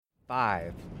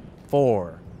5,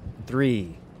 4,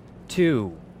 3,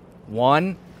 2,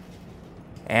 1,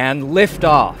 and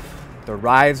liftoff. The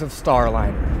rise of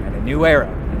Starliner and a new era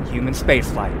in human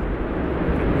spaceflight.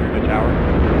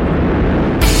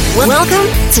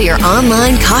 Welcome to your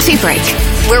online coffee break,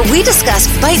 where we discuss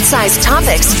bite-sized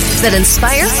topics that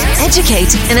inspire,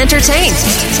 educate, and entertain.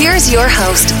 Here's your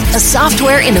host, a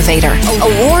software innovator,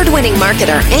 award-winning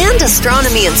marketer, and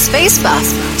astronomy and space buff,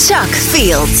 Chuck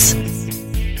Fields.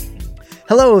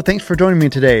 Hello, thanks for joining me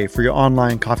today for your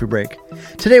online coffee break.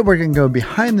 Today we're going to go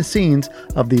behind the scenes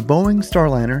of the Boeing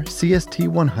Starliner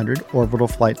CST-100 orbital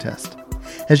flight test.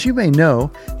 As you may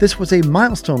know, this was a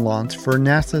milestone launch for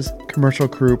NASA's Commercial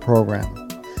Crew program.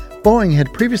 Boeing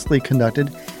had previously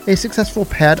conducted a successful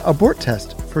pad abort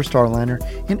test for Starliner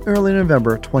in early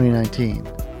November 2019.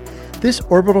 This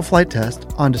orbital flight test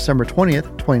on December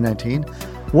 20th, 2019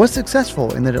 was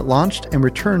successful in that it launched and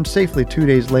returned safely 2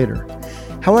 days later.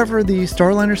 However, the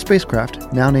Starliner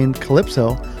spacecraft, now named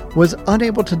Calypso, was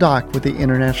unable to dock with the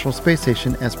International Space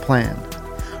Station as planned.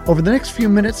 Over the next few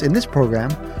minutes in this program,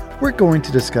 we're going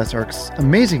to discuss our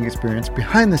amazing experience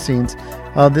behind the scenes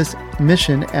of this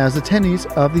mission as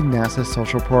attendees of the NASA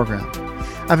Social Program.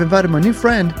 I've invited my new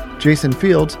friend, Jason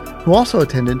Fields, who also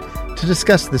attended, to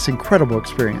discuss this incredible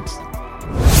experience.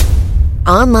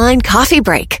 Online coffee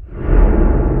break.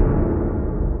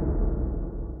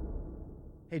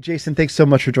 Hey, Jason, thanks so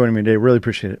much for joining me today. Really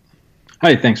appreciate it.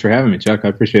 Hi, thanks for having me, Chuck. I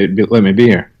appreciate it letting me be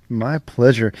here. My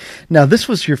pleasure. Now, this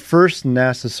was your first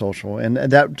NASA Social, and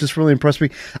that just really impressed me.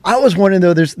 I was wondering,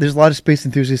 though, there's a lot of space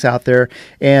enthusiasts out there,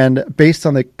 and based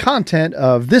on the content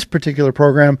of this particular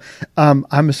program, I'm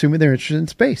assuming they're interested in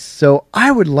space. So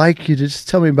I would like you to just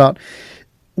tell me about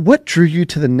what drew you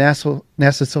to the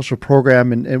NASA Social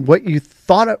program and what you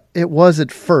thought it was at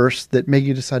first that made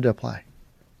you decide to apply.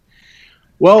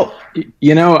 Well,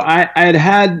 you know, I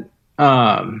had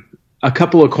a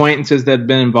couple acquaintances that had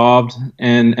been involved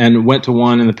and went to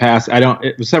one in the past.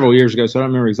 It was several years ago, so I don't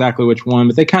remember exactly which one,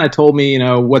 but they kind of told me,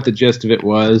 what the gist of it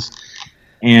was.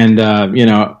 And,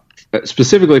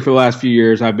 specifically for the last few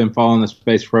years, I've been following the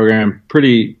space program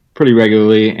pretty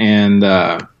regularly. And,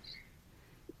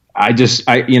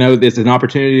 it's an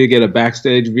opportunity to get a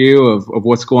backstage view of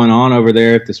what's going on over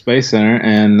there at the Space Center.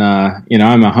 And,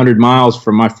 I'm 100 miles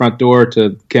from my front door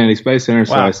to Kennedy Space Center.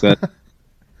 So wow. I said,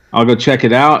 I'll go check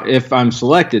it out if I'm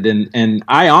selected. And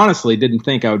I honestly didn't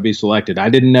think I would be selected. I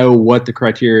didn't know what the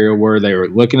criteria were they were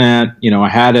looking at. I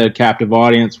had a captive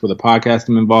audience with a podcast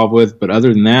I'm involved with. But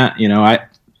other than that,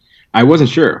 I wasn't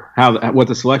sure what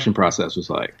the selection process was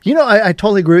like. I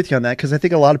totally agree with you on that, because I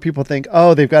think a lot of people think,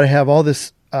 they've got to have all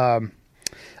this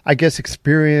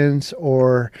experience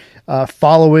or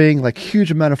following, like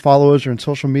huge amount of followers or in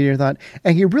social media or that.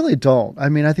 And you really don't. I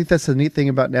mean, I think that's the neat thing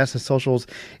about NASA Socials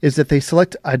is that they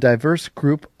select a diverse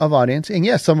group of audience. And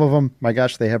yes, some of them, my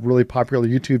gosh, they have really popular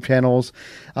YouTube channels.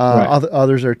 Right.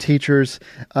 Others are teachers.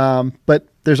 But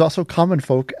there's also common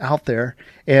folk out there.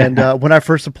 And when I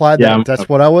first applied, that's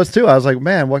what I was too. I was like,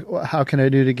 man, how can I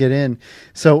do to get in?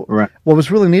 So What was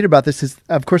really neat about this is,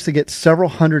 of course, they get several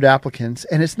hundred applicants.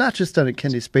 And it's not just done at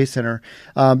Kennedy Space Center.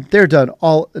 They're done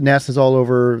NASA's all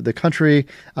over the country.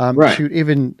 I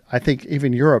think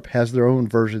even Europe has their own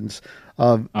versions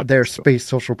of their space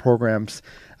social programs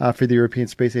for the European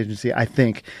Space Agency, I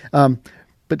think.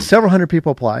 But several hundred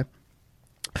people apply.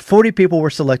 40 people were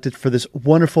selected for this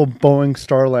wonderful Boeing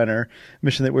Starliner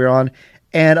mission that we were on.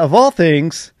 And of all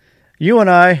things, you and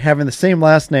I having the same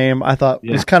last name, I thought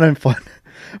was kind of fun.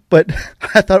 But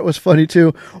I thought it was funny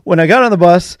too when I got on the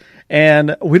bus,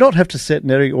 and we don't have to sit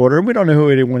in any order. We don't know who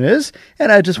anyone is.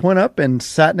 And I just went up and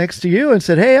sat next to you and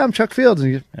said, "Hey, I'm Chuck Fields."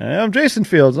 And you, "Hey, I'm Jason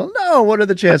Fields." Well, no, what are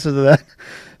the chances of that?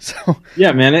 So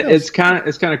yeah, man, it's kind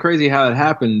of crazy how it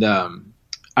happened.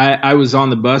 I was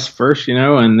on the bus first,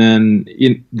 and then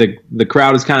the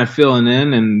crowd was kind of filling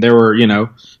in, and there were,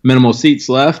 minimal seats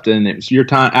left, and it was your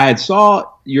time. I had saw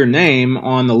your name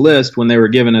on the list when they were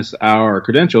giving us our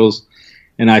credentials,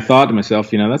 and I thought to myself,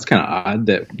 that's kind of odd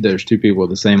that there's two people with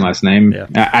the same last name.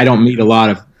 Yeah. I don't meet a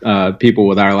lot of people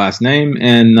with our last name,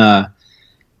 and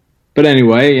but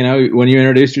anyway, when you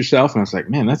introduced yourself, and I was like,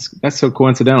 man, that's so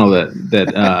coincidental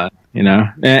that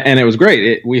and it was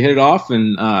great. We hit it off,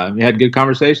 and we had good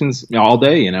conversations all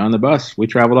day, on the bus. We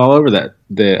traveled all over the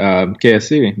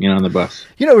KSC, on the bus.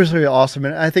 It was really awesome.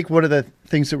 And I think one of the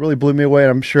things that really blew me away,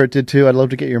 and I'm sure it did too, I'd love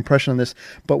to get your impression on this,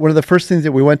 but one of the first things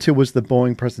that we went to was the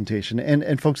Boeing presentation.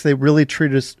 And folks, they really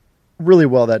treated us really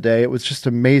well that day. It was just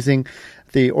amazing,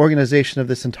 the organization of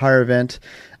this entire event.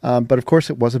 But of course,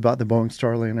 it was about the Boeing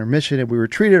Starliner mission, and we were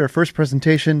treated our first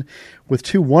presentation with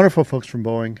two wonderful folks from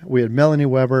Boeing. We had Melanie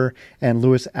Weber and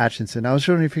Louis Atchison. I was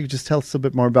wondering if you could just tell us a little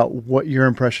bit more about what your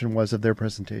impression was of their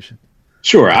presentation.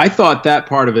 Sure. I thought that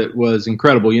part of it was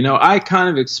incredible. I kind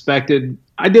of expected,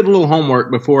 I did a little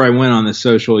homework before I went on this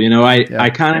social. I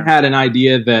kind of had an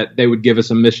idea that they would give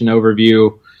us a mission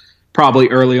overview probably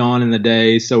early on in the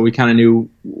day, so we kind of knew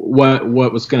what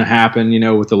was going to happen,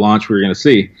 with the launch we were going to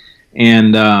see.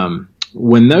 And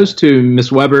when those two,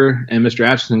 Miss Weber and Mr.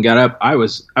 Atchison, got up, I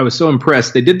was so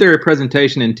impressed. They did their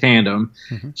presentation in tandem,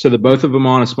 so the both of them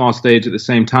on a small stage at the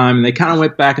same time, and they kind of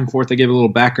went back and forth. They gave a little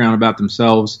background about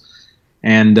themselves.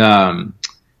 And,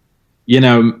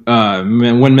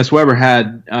 when Miss Weber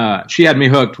she had me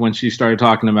hooked when she started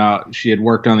talking about she had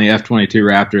worked on the F-22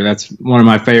 Raptor. That's one of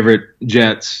my favorite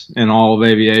jets in all of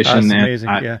aviation. That's amazing,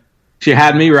 yeah. She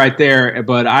had me right there,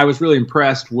 but I was really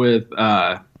impressed with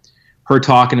her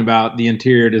talking about the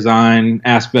interior design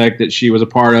aspect that she was a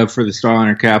part of for the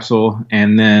Starliner capsule.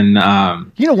 And then,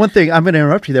 one thing, I'm going to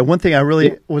interrupt you there. One thing I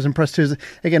really was impressed too is,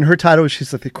 again, her title is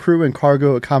she's like the crew and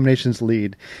cargo accommodations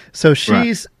lead. So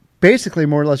she's basically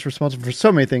more or less responsible for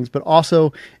so many things, but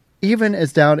also even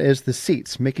as down as the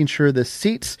seats, making sure the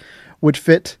seats would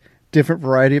fit different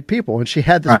variety of people. And she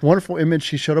had this wonderful image.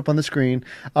 She showed up on the screen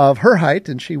of her height,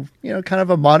 and she, kind of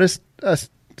a modest,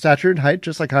 stature and height,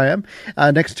 just like I am,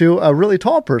 next to a really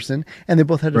tall person, and they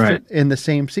both had to fit in the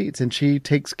same seats, and she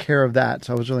takes care of that.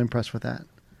 So I was really impressed with that.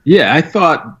 Yeah, I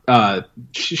thought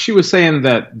she was saying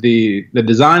that the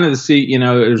design of the seat,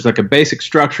 there's like a basic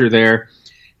structure there,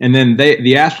 and then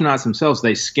the astronauts themselves,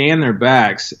 they scan their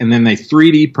backs, and then they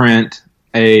 3D print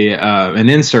an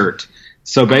insert.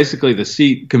 So basically, the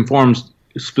seat conforms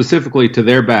specifically to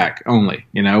their back only,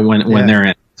 when they're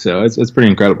in. So it's pretty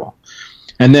incredible.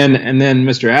 And then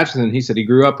Mr. Atchison, he said he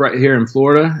grew up right here in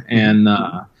Florida and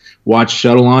watched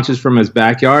shuttle launches from his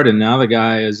backyard, and now the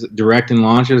guy is directing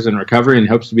launches and recovery and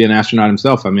hopes to be an astronaut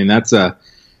himself. I mean, that's a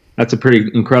pretty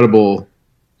incredible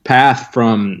path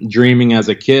from dreaming as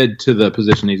a kid to the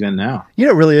position he's in now. It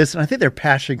really is. And I think their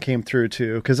passion came through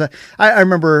too. Because I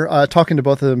remember talking to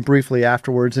both of them briefly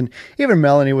afterwards. And even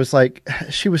Melanie was like,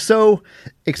 she was so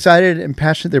excited and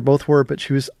passionate. They both were, but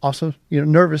she was also,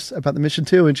 nervous about the mission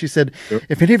too. And she said,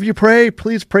 if any of you pray,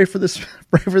 please pray for this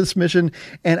mission.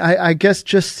 And I guess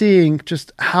just seeing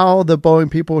just how the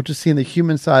Boeing people, just seeing the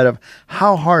human side of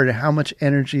how hard and how much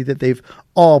energy that they've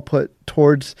all put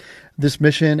towards this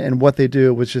mission and what they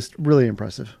do was just really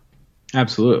impressive.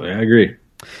 Absolutely. I agree.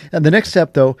 And the next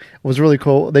step, though, was really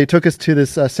cool. They took us to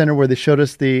this center where they showed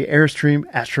us the Airstream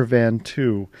Astrovan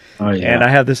 2. Oh, yeah. And I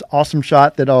have this awesome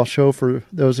shot that I'll show for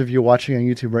those of you watching on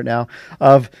YouTube right now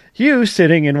of you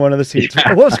sitting in one of the seats.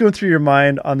 Yeah. What was going through your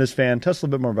mind on this van? Tell us a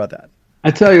little bit more about that.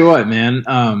 I tell you what, man.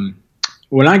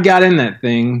 When I got in that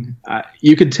thing,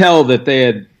 you could tell that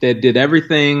they did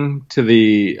everything to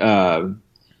the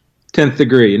 10th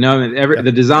degree.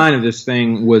 The design of this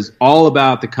thing was all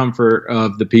about the comfort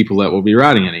of the people that will be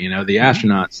riding in it. The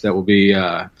astronauts that will be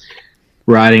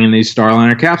riding in these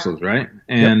Starliner capsules, right?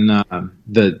 And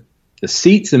the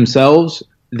seats themselves,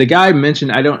 the guy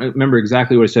mentioned, I don't remember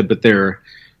exactly what he said, but they're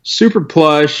super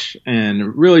plush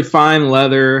and really fine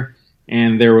leather.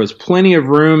 And there was plenty of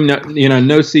room.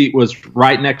 No seat was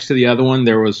right next to the other one.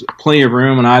 There was plenty of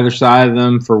room on either side of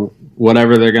them for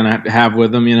whatever they're going to have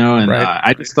with them, And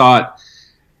I just thought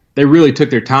they really took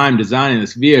their time designing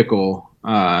this vehicle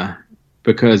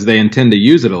because they intend to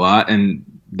use it a lot, and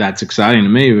that's exciting to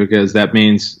me because that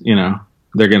means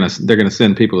they're gonna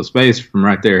send people to space from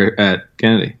right there at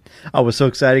Kennedy. Oh, it was so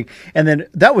exciting. And then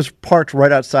that was parked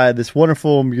right outside this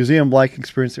wonderful museum-like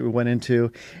experience that we went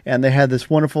into. And they had this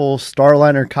wonderful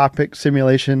Starliner cockpit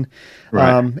simulation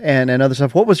and other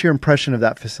stuff. What was your impression of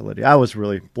that facility? I was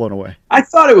really blown away. I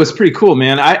thought it was pretty cool,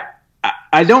 man.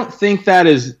 I don't think that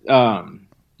is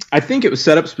I think it was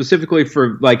set up specifically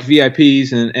for like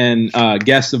VIPs and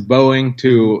guests of Boeing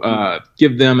to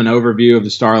give them an overview of the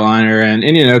Starliner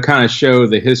and kind of show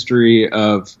the history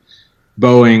of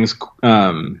Boeing's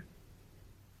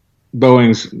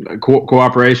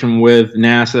cooperation with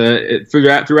NASA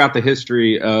throughout the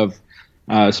history of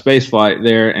spaceflight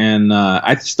there, and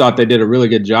I just thought they did a really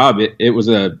good job. It was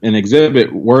an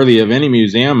exhibit worthy of any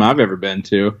museum I've ever been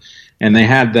to, and they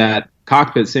had that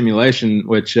cockpit simulation,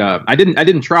 which I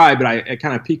didn't try, but I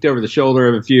kind of peeked over the shoulder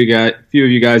of a few of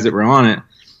you guys that were on it,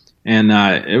 and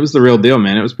it was the real deal,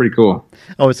 man. It was pretty cool.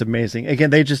 Oh, it's amazing. Again,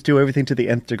 they just do everything to the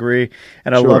nth degree,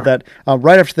 and I love that.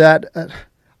 Right after that,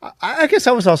 I guess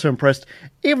I was also impressed.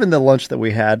 Even the lunch that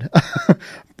we had,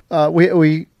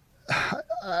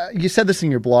 you said this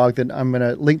in your blog that I'm going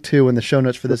to link to in the show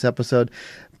notes for this episode,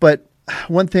 but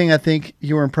one thing I think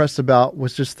you were impressed about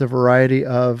was just the variety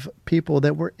of people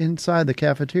that were inside the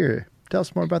cafeteria. Tell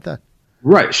us more about that.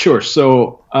 Right, sure.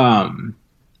 So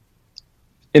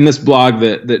in this blog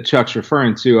that Chuck's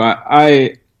referring to,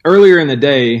 I earlier in the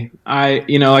day,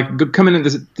 coming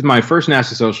into my first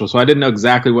NASA social, so I didn't know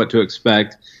exactly what to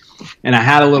expect. And I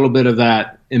had a little bit of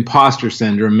that imposter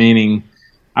syndrome, meaning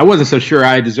I wasn't so sure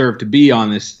I deserved to be on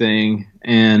this thing.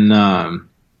 And,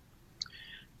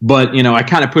 but, I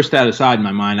kind of pushed that aside in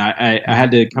my mind. I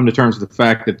had to come to terms with the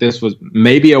fact that this was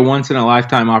maybe a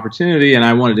once-in-a-lifetime opportunity, and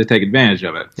I wanted to take advantage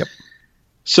of it. Yep.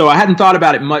 So I hadn't thought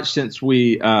about it much since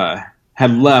we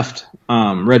had left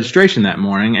registration that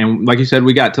morning. And like you said,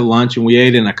 we got to lunch, and we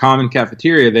ate in a common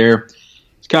cafeteria there.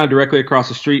 It's kind of directly across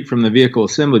the street from the vehicle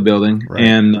assembly building. Right.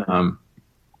 And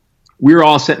we were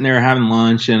all sitting there having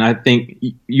lunch, and I think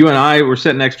you and I were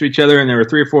sitting next to each other, and there were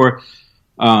 3 or 4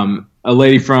 a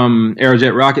lady from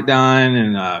Aerojet Rocketdyne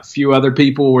and a few other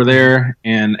people were there,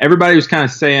 and everybody was kind of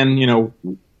saying,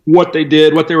 what they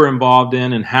did, what they were involved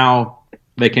in, and how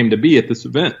they came to be at this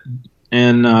event.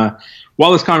 And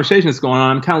while this conversation is going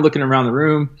on, I'm kind of looking around the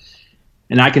room,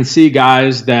 and I can see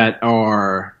guys that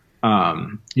are,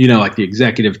 like the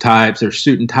executive types, they're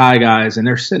suit and tie guys, and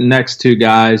they're sitting next to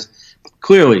guys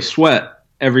clearly sweat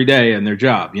every day in their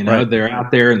job. Right. They're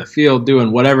out there in the field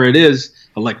doing whatever it is,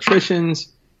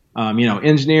 electricians,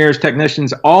 engineers,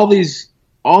 technicians, all these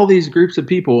groups of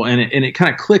people. And it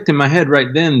kind of clicked in my head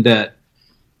right then that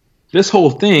this whole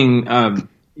thing,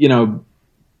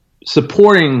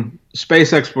 supporting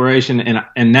space exploration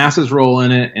and NASA's role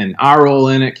in it and our role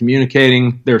in it,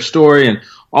 communicating their story and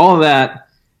all of that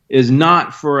is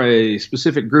not for a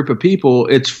specific group of people.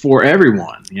 It's for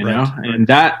everyone, know, and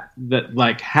that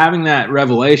like having that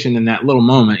revelation in that little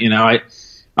moment,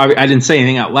 I didn't say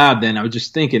anything out loud then. I was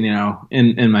just thinking,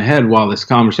 in my head while this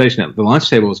conversation at the lunch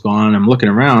table was going on, and I'm looking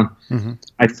around, mm-hmm.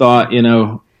 I thought,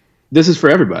 this is for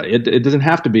everybody. It doesn't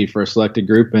have to be for a selected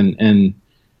group. And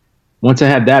once I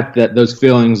had that those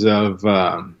feelings of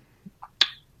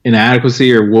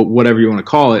inadequacy or whatever you want to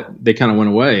call it, they kind of went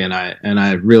away. And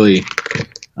I really,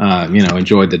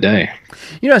 enjoyed the day.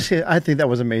 I think that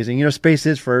was amazing. Space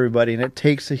is for everybody, and it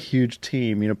takes a huge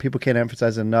team. People can't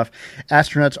emphasize it enough.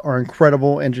 Astronauts are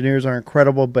incredible. Engineers are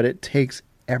incredible, but it takes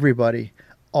everybody,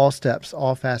 all steps,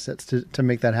 all facets to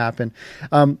make that happen.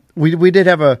 We did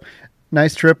have a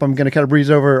nice trip. I'm going to kind of breeze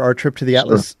over our trip to the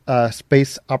Atlas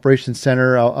Space Operations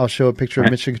Center. I'll show a picture of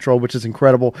Mission Control, which is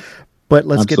incredible. But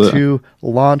let's get to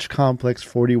Launch Complex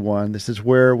 41. This is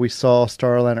where we saw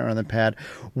Starliner on the pad.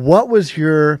 What was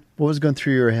going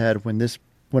through your head when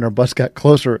our bus got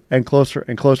closer and closer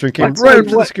and closer and came right up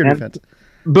to the security fence?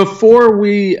 Before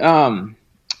we,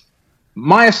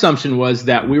 my assumption was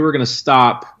that we were going to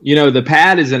stop. The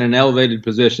pad is in an elevated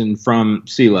position from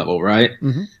sea level, right?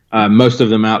 Mm-hmm. Most of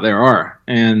them out there are,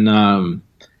 and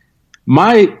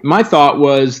My thought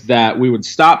was that we would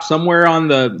stop somewhere on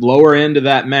the lower end of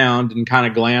that mound and kind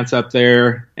of glance up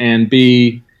there and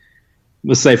be,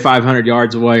 let's say, 500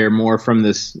 yards away or more from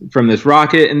this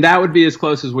rocket, and that would be as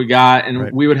close as we got, and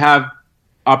right. We would have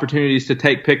opportunities to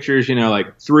take pictures,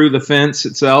 like through the fence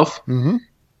itself. Mm-hmm.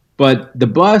 But the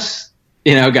bus,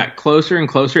 got closer and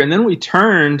closer, and then we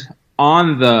turned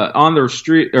on the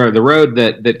street or the road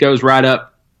that goes right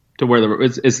up to where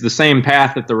it's the same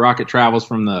path that the rocket travels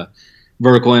from the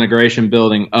vertical integration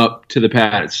building up to the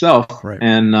pad itself. Right.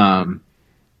 And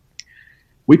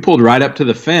we pulled right up to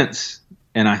the fence,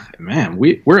 and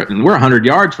we're 100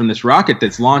 yards from this rocket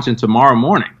that's launching tomorrow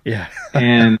morning. Yeah.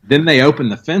 And then they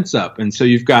opened the fence up, and so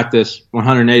you've got this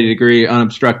 180-degree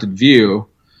unobstructed view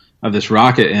of this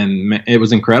rocket, and it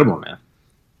was incredible, man.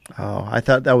 Oh, I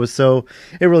thought that was it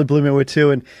really blew me away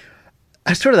too. And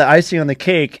sort of the icing on the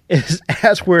cake is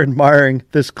as we're admiring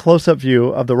this close-up view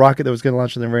of the rocket that was going to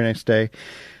launch on the very next day,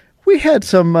 we had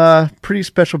some pretty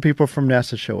special people from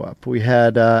NASA show up. We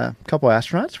had a couple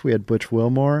astronauts. We had Butch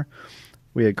Wilmore.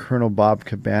 We had Colonel Bob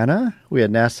Cabana. We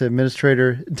had NASA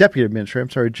Deputy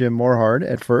Administrator, Jim Morehard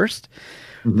at first.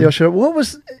 Mm-hmm. They all showed up. What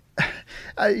was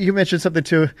you mentioned something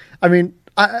too.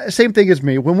 Same thing as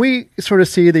me. When we sort of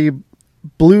see the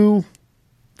blue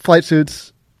flight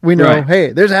suits, we know, right.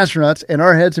 Hey, there's astronauts, and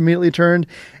our heads immediately turned.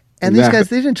 And These guys,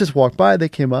 they didn't just walk by. They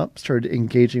came up, started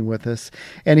engaging with us.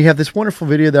 And you have this wonderful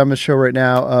video that I'm going to show right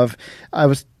now of, I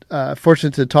was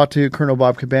fortunate to talk to Colonel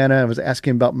Bob Cabana. I was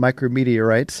asking about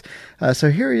micrometeorites.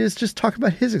 So here he is just talking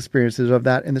about his experiences of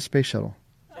that in the space shuttle.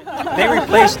 They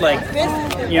replaced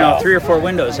 3 or 4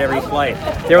 windows every flight.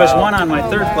 There was one on my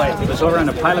third flight that was over on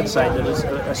the pilot side that was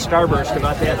a starburst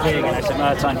about that big, and I said,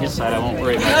 no, it's on his side, I won't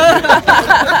worry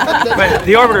about it. But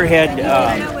the orbiter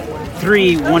had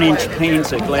 3 1-inch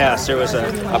panes of glass. There was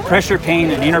a pressure pane,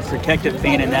 an inner protective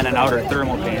pane, and then an outer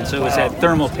thermal pane. So it was that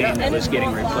thermal pane that was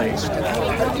getting replaced.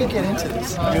 How did you get into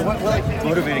this? I mean, what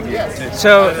motivated you?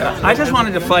 So I just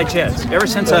wanted to fly jets ever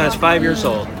since I was 5 years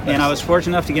old, and I was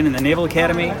fortunate enough to get in the Naval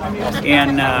Academy,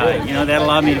 and that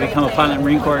allowed me to become a pilot in the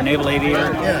Marine Corps, a naval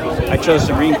aviator. I chose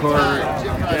the Marine Corps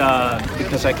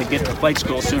because I could get to flight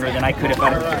school sooner than I could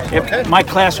if my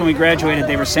class, when we graduated,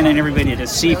 they were sending everybody to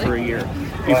sea for a year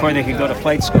before they could go to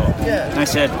flight school. And I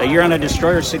said, a year on a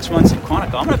destroyer, 6 months in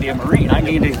Quantico, I'm going to be a Marine. I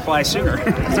need to fly sooner.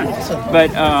 But,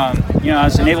 I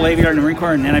was a naval aviator in the Marine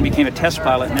Corps, and then I became a test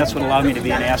pilot, and that's what allowed me to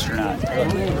be an astronaut.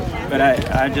 But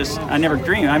I never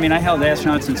dreamed. I mean, I held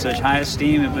astronauts in such high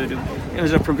esteem, but it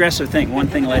was a progressive thing. One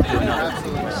thing led to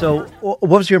another. So what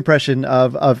was your impression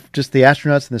of just the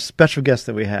astronauts and the special guests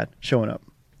that we had showing up?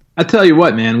 I tell you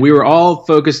what, man, we were all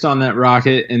focused on that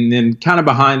rocket, and then kind of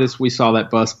behind us, we saw that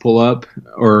bus pull up,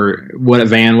 or a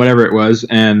van, whatever it was,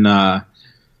 and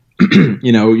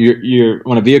you're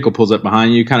when a vehicle pulls up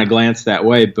behind you, you kind of glance that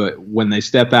way, but when they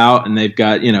step out and they've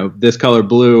got this color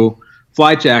blue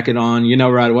flight jacket on,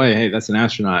 right away, hey, that's an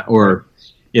astronaut, or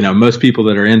most people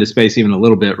that are into space even a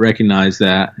little bit recognize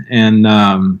that, and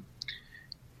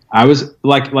I was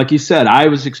like you said, I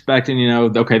was expecting,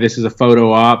 okay, this is a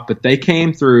photo op, but they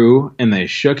came through and they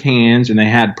shook hands and they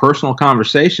had personal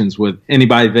conversations with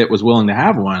anybody that was willing to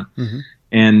have one. Mm-hmm.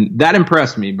 And that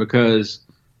impressed me because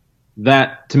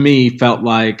that to me felt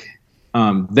like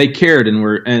they cared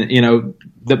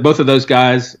that both of those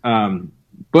guys,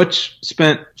 Butch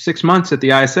spent 6 months at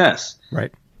the ISS.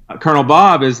 Right. Colonel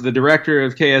Bob is the director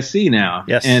of KSC now.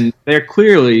 Yes. And they're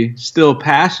clearly still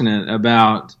passionate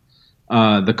about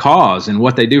the cause and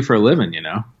what they do for a living,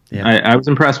 Yeah. I was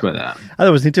impressed by that. I thought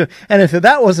it was neat too. And if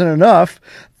that wasn't enough,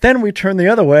 then we turn the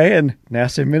other way and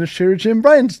NASA Administrator Jim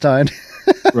Bridenstine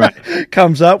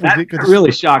comes up. That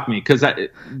really shocked me because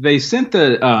they sent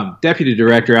the deputy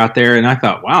director out there, and I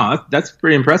thought, wow, that's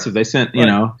pretty impressive. They sent,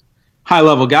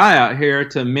 high-level guy out here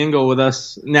to mingle with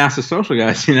us NASA social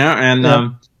guys,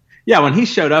 And, when he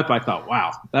showed up, I thought,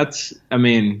 wow,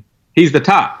 he's the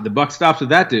top. The buck stops with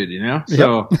that dude,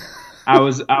 So... Yep. I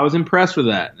was impressed with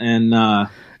that, and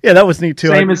that was neat too.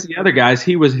 Same as the other guys,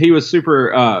 he was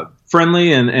super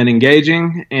friendly and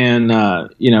engaging, and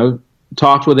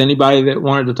talked with anybody that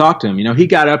wanted to talk to him. He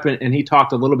got up and he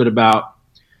talked a little bit about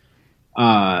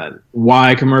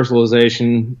why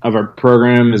commercialization of our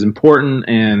program is important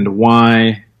and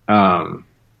why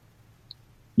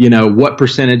what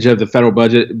percentage of the federal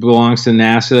budget belongs to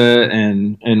NASA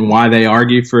and why they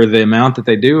argue for the amount that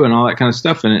they do and all that kind of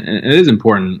stuff. And it is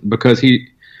important because he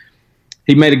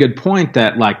made a good point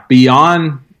that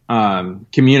beyond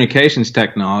communications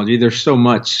technology, there's so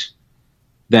much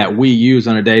that we use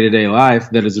on a day-to-day life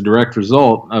that is a direct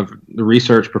result of the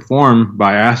research performed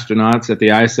by astronauts at the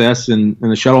ISS and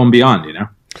the shuttle and beyond,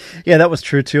 Yeah, that was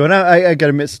true too. And I got to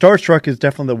admit, starstruck is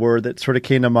definitely the word that sort of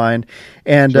came to mind.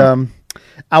 And, sure.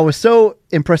 I was so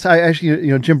impressed. I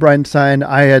actually, Jim Bridenstine,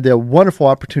 I had the wonderful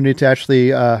opportunity to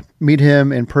actually meet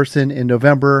him in person in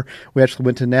November. We actually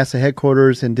went to NASA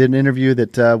headquarters and did an interview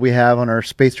that we have on our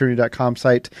spacejourney.com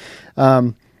site.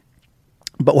 But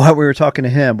while we were talking to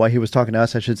him, while he was talking to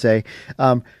us, I should say,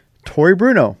 Tori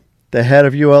Bruno, the head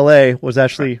of ULA, was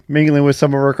actually mingling with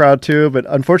some of our crowd too. But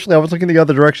unfortunately, I was looking the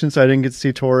other direction, so I didn't get to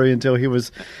see Tori until he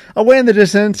was away in the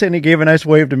distance, and he gave a nice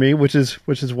wave to me, which is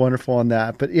wonderful on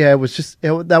that. But yeah, it was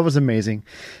that was amazing.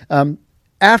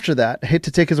 After that, I hate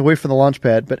to take us away from the launch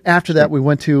pad, but after that, we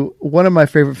went to one of my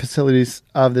favorite facilities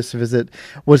of this visit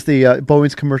was the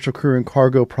Boeing's Commercial Crew and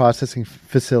Cargo Processing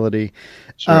Facility.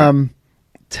 Sure.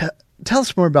 Tell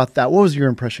us more about that. What was your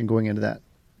impression going into that?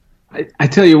 I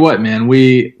tell you what, man,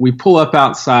 we pull up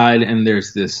outside and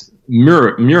there's this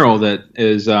mural that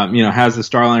is, has the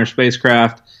Starliner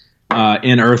spacecraft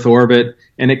in Earth orbit,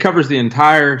 and it covers the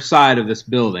entire side of this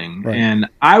building. Right. And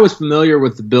I was familiar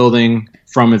with the building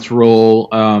from its role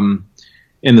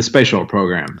in the space shuttle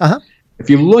program. Uh-huh. If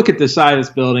you look at the side of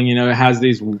this building, it has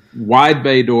these wide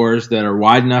bay doors that are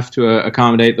wide enough to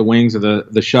accommodate the wings of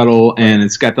the shuttle, and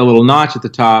it's got the little notch at the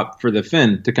top for the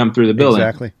fin to come through the building.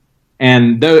 Exactly.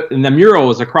 And the mural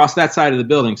is across that side of the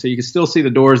building, so you can still see the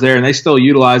doors there, and they still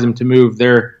utilize them to move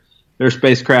their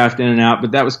spacecraft in and out.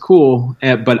 But that was cool.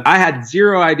 But I had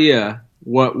zero idea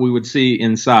what we would see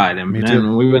inside. And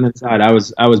when we went inside, I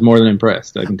was more than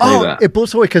impressed. I can tell you that. It blew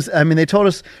us away because they told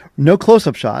us no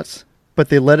close-up shots, but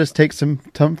they let us take some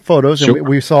photos, sure. And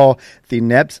we saw the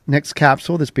next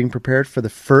capsule that's being prepared for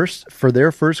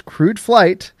their first crewed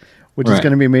flight, which is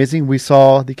going to be amazing. We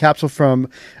saw the capsule from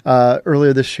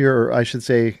earlier this year, or I should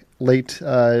say late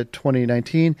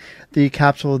 2019, the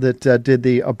capsule that did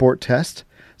the abort test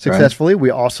successfully. Right. We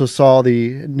also saw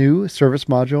the new service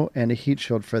module and a heat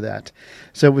shield for that.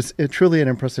 So it was truly an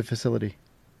impressive facility.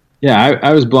 Yeah,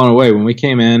 I was blown away when we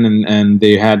came in and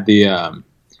they had the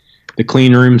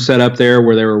clean room set up there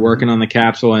where they were working on the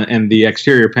capsule, and the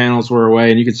exterior panels were away,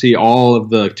 and you could see all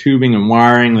of the tubing and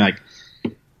wiring. Like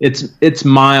it's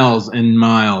miles and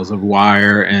miles of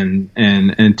wire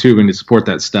and tubing to support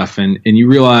that stuff, and you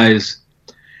realize,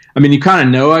 I mean, you kind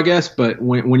of know, I guess, but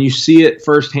when you see it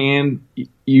firsthand,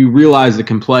 you realize the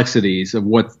complexities of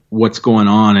what's going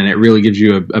on, and it really gives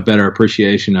you a better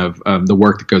appreciation of the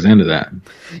work that goes into that.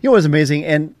 It was amazing,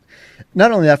 and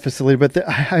not only that facility, but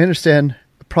I understand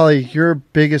probably your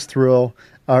biggest thrill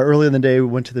early in the day. We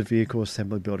went to the vehicle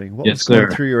assembly building. What was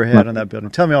going through your head on that building?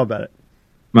 Tell me all about it.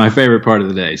 My favorite part of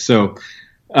the day. So,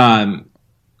 I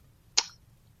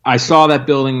saw that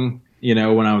building. You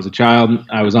know, when I was a child,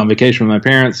 I was on vacation with my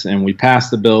parents, and we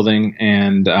passed the building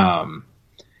and on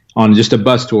just a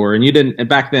bus tour. And you didn't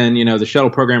back then. You know, the shuttle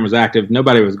program was active.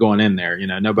 Nobody was going in there. You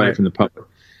know, nobody right. from the public.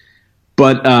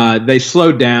 But they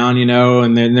slowed down. You know,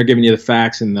 and then they're giving you the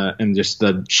facts and just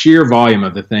the sheer volume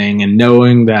of the thing, and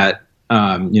knowing that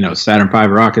you know, Saturn V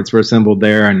rockets were assembled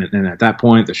there, and at that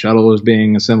point the shuttle was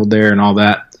being assembled there, and all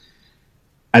that.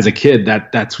 As a kid,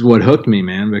 that's what hooked me,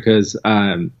 man, because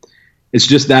it's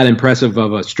just that impressive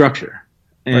of a structure.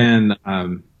 Right.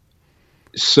 And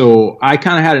so I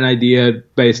kind of had an idea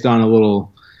based on a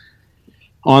little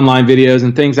online videos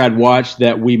and things I'd watched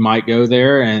that we might go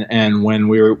there. And when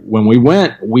we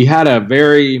went, we had a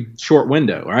very short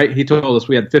window, right? He told us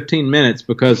we had 15 minutes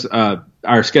because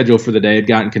our schedule for the day had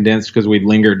gotten condensed because we'd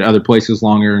lingered other places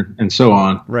longer and so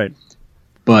on. Right.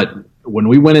 But when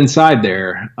we went inside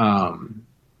there,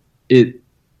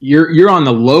 you're on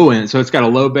the low end, so it's got a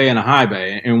low bay and a high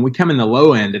bay, and we come in the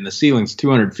low end, and the ceiling's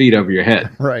 200 feet over your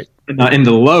head. Right. In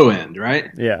the low end, right?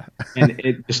 Yeah. And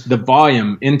it just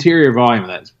the interior volume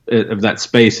of that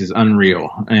space is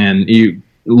unreal. And you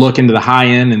look into the high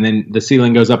end, and then the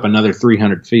ceiling goes up another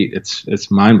 300 feet. It's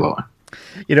mind blowing.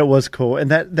 You know, it was cool, and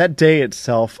that day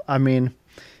itself, I mean,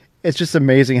 it's just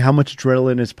amazing how much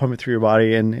adrenaline is pumping through your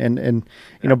body, and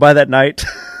you know, by that night.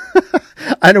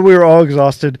 I know we were all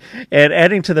exhausted, and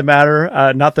adding to the matter,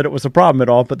 not that it was a problem at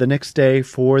all, but the next day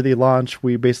for the launch,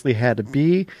 we basically had to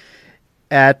be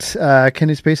at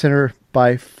Kennedy Space Center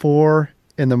by 4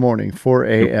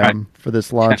 a.m. for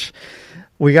this launch.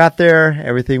 We got there,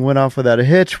 everything went off without a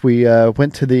hitch. We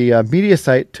went to the media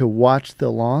site to watch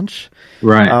the launch.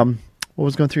 Right. What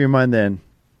was going through your mind then?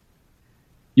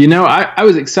 You know, I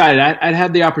was excited. I'd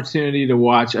had the opportunity to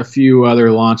watch a few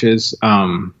other launches,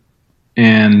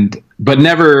 but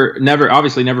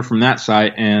never from that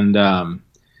site. And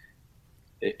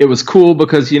it was cool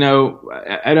because, you know,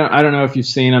 I don't know if you've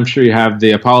seen, I'm sure you have,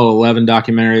 the Apollo 11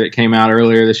 documentary that came out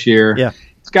earlier this year. Yeah.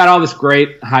 It's got all this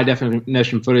great high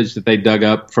definition footage that they dug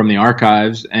up from the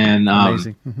archives. And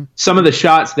amazing. Some of the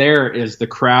shots there is the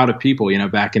crowd of people, you know,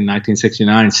 back in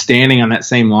 1969, standing on that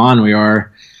same lawn we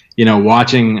are, you know,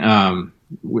 watching,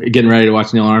 getting ready to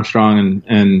watch Neil Armstrong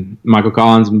and Michael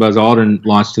Collins and Buzz Aldrin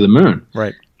launch to the moon.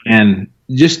 Right. And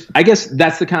just, I guess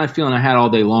that's the kind of feeling I had all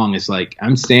day long, is like,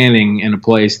 I'm standing in a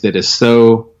place that is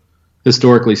so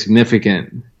historically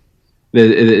significant that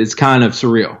it's kind of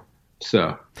surreal.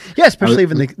 So. Yeah, especially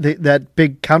even that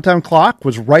big countdown clock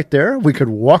was right there. We could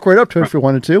walk right up to it if we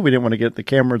wanted to. We didn't want to get the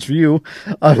camera's view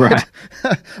of it.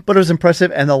 But it was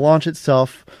impressive, and the launch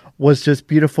itself was just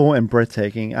beautiful and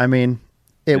breathtaking. I mean,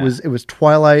 it was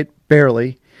twilight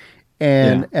barely,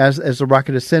 and as the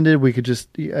rocket ascended, we could just,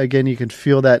 again, you could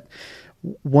feel that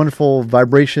wonderful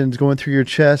vibrations going through your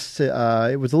chest.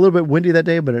 It was a little bit windy that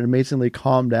day, but it amazingly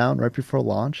calmed down right before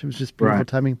launch. It was just beautiful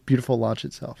timing, beautiful launch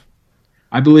itself.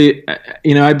 I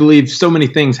believe so many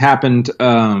things happened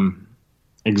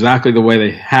exactly the way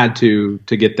they had to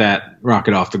get that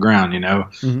rocket off the ground. You know,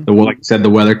 like I said, the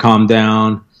weather calmed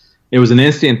down. It was an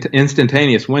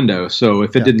instantaneous window. So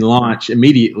if it didn't launch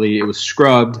immediately, it was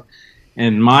scrubbed,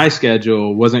 and my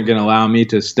schedule wasn't going to allow me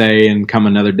to stay and come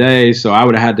another day. So I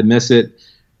would have had to miss it.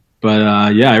 But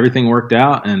everything worked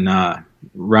out, and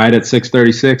right at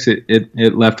 6:36,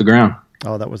 it left the ground.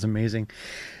 Oh, that was amazing.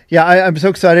 Yeah, I'm so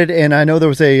excited, and I know there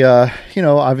was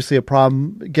obviously a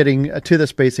problem getting to the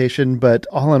space station, but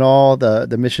all in all,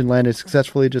 the mission landed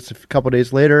successfully just a couple of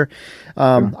days later.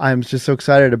 I'm just so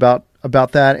excited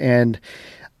about that, and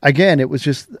again, it was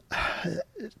just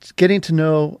getting to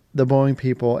know the Boeing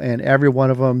people and every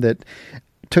one of them that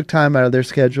took time out of their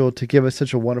schedule to give us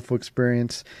such a wonderful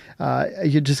experience.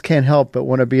 You just can't help but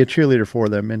want to be a cheerleader for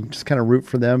them and just kind of root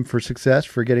for them for success,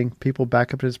 for getting people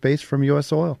back up into space from U.S.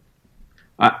 soil.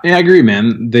 I agree,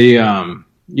 man.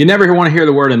 You never want to hear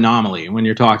the word anomaly when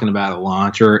you're talking about a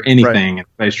launch or anything in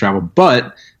space travel,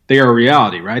 but they are a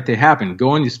reality, right? They happen.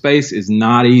 Going to space is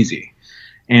not easy.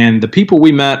 And the people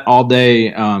we met all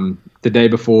day, the day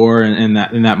before and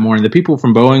that morning, the people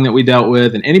from Boeing that we dealt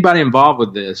with and anybody involved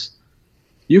with this,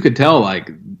 you could tell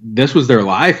like this was their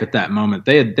life at that moment.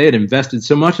 They had invested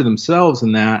so much of themselves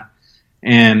in that.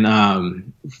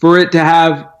 And for it to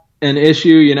have an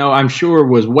issue, I'm sure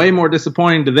was way more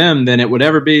disappointing to them than it would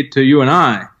ever be to you and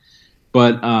I.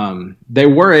 But they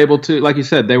were able to, like you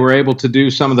said, they were able to do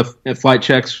some of the flight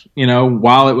checks,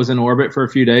 while it was in orbit for a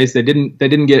few days. They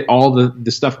didn't get all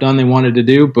the stuff done they wanted to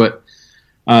do, but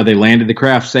they landed the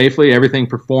craft safely. Everything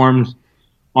performed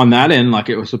on that end like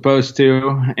it was supposed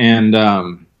to. And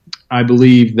I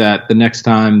believe that the next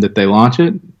time that they launch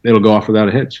it, it'll go off without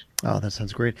a hitch. Oh, that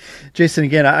sounds great. Jason,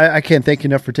 again, I can't thank you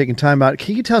enough for taking time out.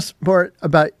 Can you tell us more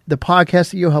about the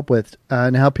podcast that you help with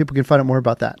and how people can find out more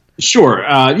about that? Sure.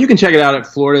 You can check it out at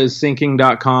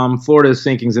floridaissinking.com. Florida is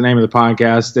Sinking is the name of the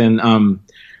podcast. And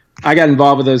I got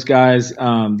involved with those guys.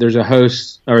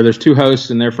 There's two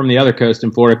hosts, and they're from the other coast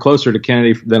in Florida, closer to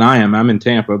Kennedy than I am. I'm in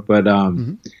Tampa. But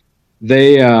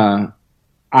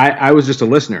I was just a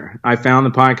listener. I found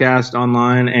the podcast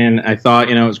online, and I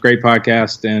thought, it was a great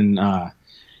podcast. And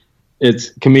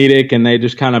it's comedic, and they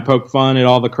just kind of poke fun at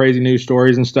all the crazy news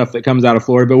stories and stuff that comes out of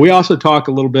Florida. But we also talk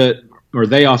a little bit, or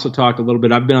they also talk a little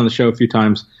bit. I've been on the show a few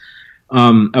times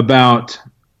about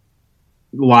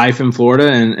life in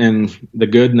Florida and the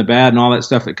good and the bad and all that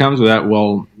stuff that comes with that.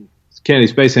 Well, Kennedy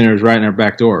Space Center is right in our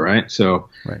back door, right? So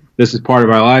This is part of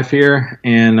our life here,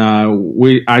 and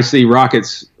I see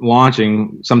rockets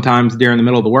launching sometimes during the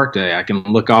middle of the workday. I can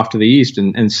look off to the east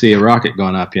and see a rocket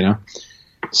going up,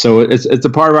 So it's a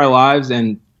part of our lives,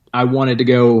 and I wanted to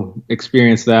go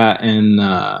experience that and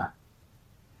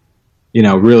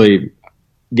really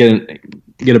get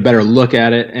a better look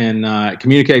at it and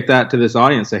communicate that to this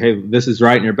audience. Say, hey, this is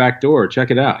right in your back door.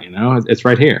 Check it out. It's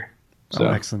right here. So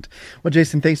excellent. Well,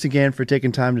 Jason, thanks again for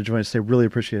taking time to join us today. Really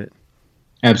appreciate it.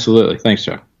 Absolutely. Thanks,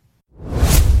 Chuck.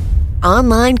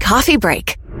 Online coffee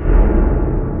break.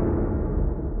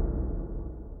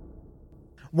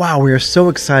 Wow, we are so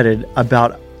excited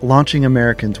about launching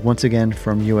Americans once again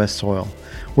from U.S. soil.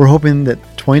 We're hoping that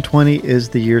 2020 is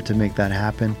the year to make that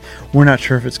happen. We're not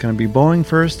sure if it's going to be Boeing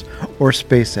first or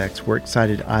SpaceX. We're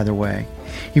excited either way.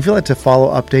 If you'd like to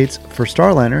follow updates for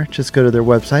Starliner, just go to their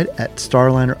website at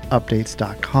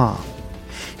starlinerupdates.com.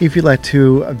 If you'd like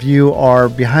to view our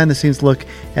behind-the-scenes look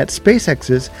at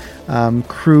SpaceX's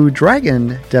Crew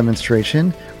Dragon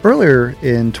demonstration earlier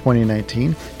in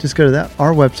 2019, just go to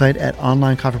our website at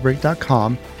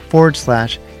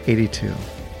onlinecoffeebreak.com/82.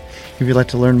 If you'd like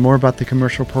to learn more about the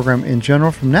commercial program in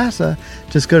general from NASA,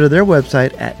 just go to their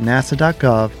website at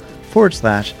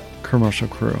nasa.gov/commercial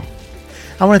crew.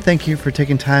 I want to thank you for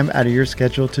taking time out of your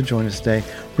schedule to join us today.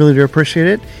 Really do appreciate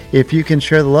it. If you can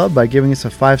share the love by giving us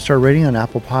a 5-star rating on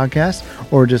Apple Podcasts,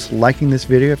 or just liking this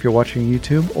video if you're watching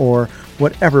YouTube, or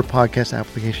whatever podcast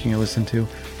application you listen to,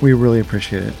 we really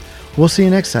appreciate it. We'll see you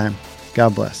next time.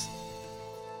 God bless.